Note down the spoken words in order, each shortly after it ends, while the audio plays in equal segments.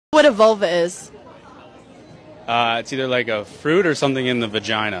What a vulva is. It's either like a fruit or something in the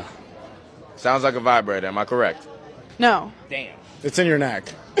vagina. Sounds like a vibrator, am I correct? No. Damn. It's in your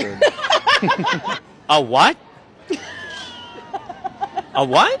neck. A what? A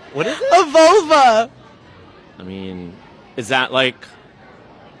what? What is it? A vulva. I mean, is that like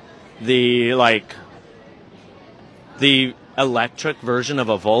the electric version of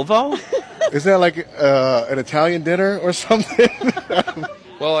a Volvo? Is that like an Italian dinner or something?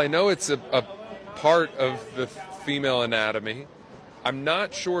 Well, I know it's a part of the female anatomy. I'm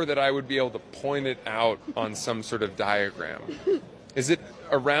not sure that I would be able to point it out on some sort of diagram. Is it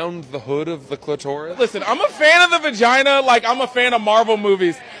around the hood of the clitoris? Listen, I'm a fan of the vagina like I'm a fan of Marvel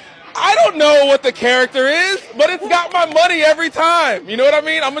movies. I don't know what the character is, but it's got my money every time. You know what I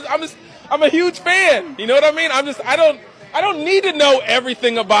mean? I'm a huge fan. You know what I mean? I don't need to know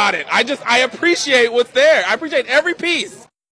everything about it. I appreciate what's there. I appreciate every piece.